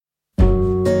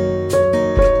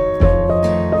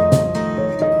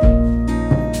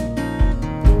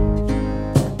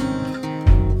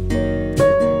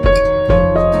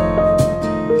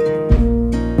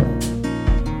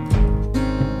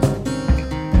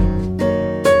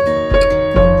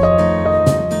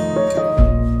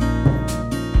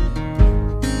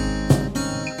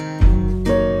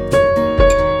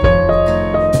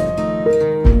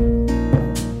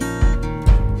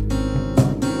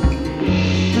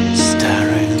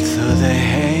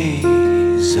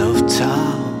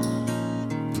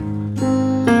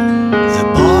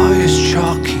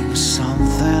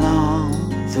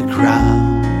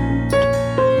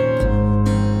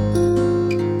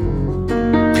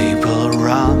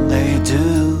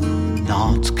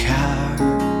not care.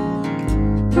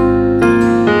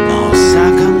 No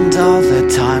second of the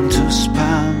time to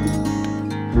spend,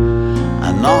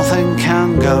 and nothing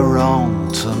can go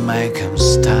wrong to make him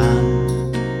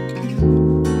stand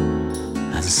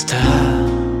and stare.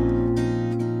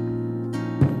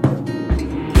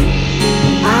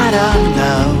 I don't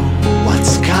know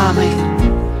what's coming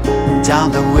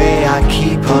down the way I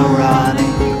keep on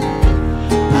running.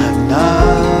 I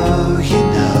know you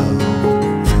know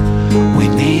we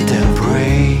need a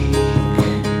break.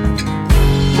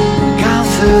 Gone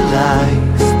through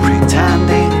life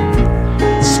pretending,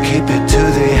 skip it to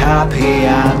the happy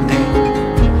ending,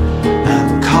 and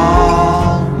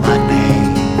call my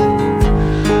name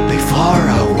before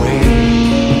I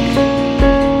wake.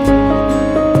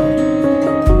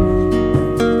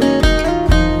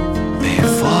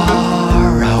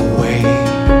 Before I wake.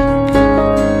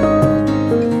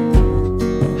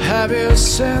 Have you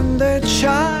seen the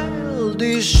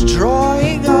childish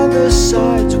drawing on the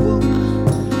sidewalk,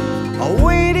 or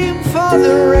waiting for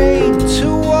the rain to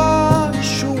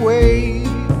wash away?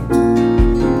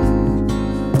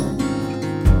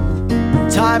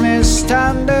 Time is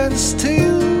standing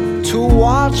still to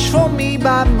watch for me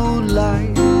by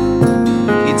moonlight.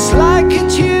 It's like a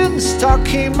tune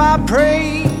stuck in my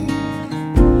brain.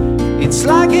 It's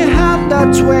like a hand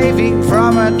that's waving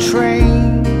from a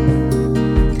train.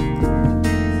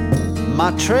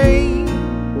 My train.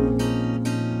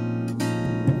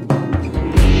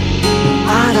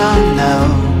 I don't know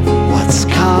what's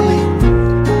coming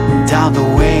down the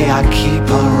way I keep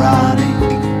on running.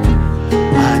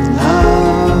 I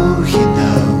know you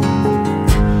know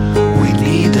we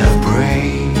need a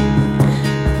break.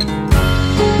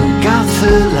 Gone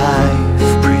through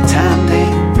life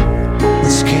pretending,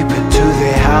 skip it to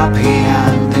the happy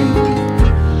ending,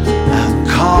 and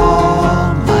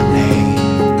call my name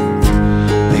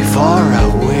before I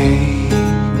wake.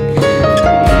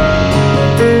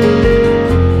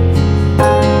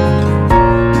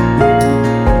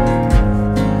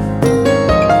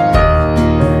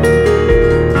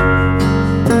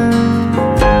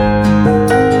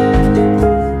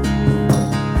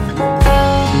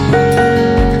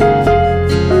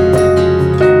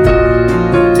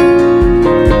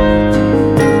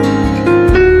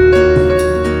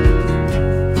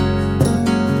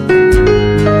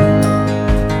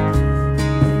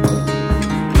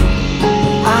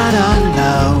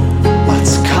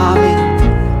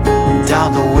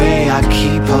 Down the way I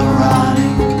keep on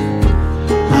running.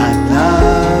 I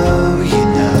know you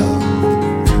know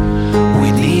we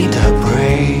need a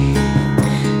break.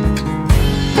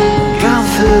 Gone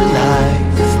through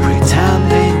life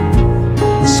pretending,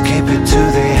 skip it to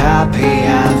the happy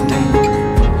ending,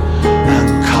 and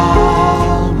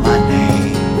call my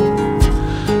name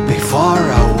before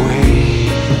I wake.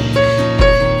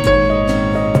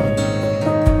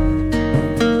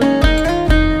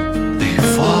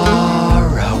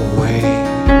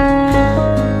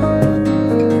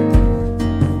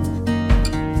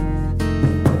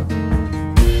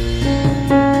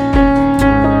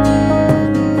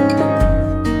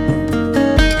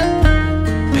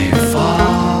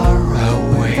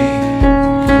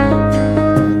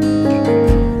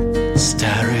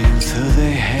 Staring through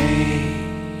the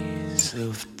haze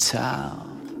of town.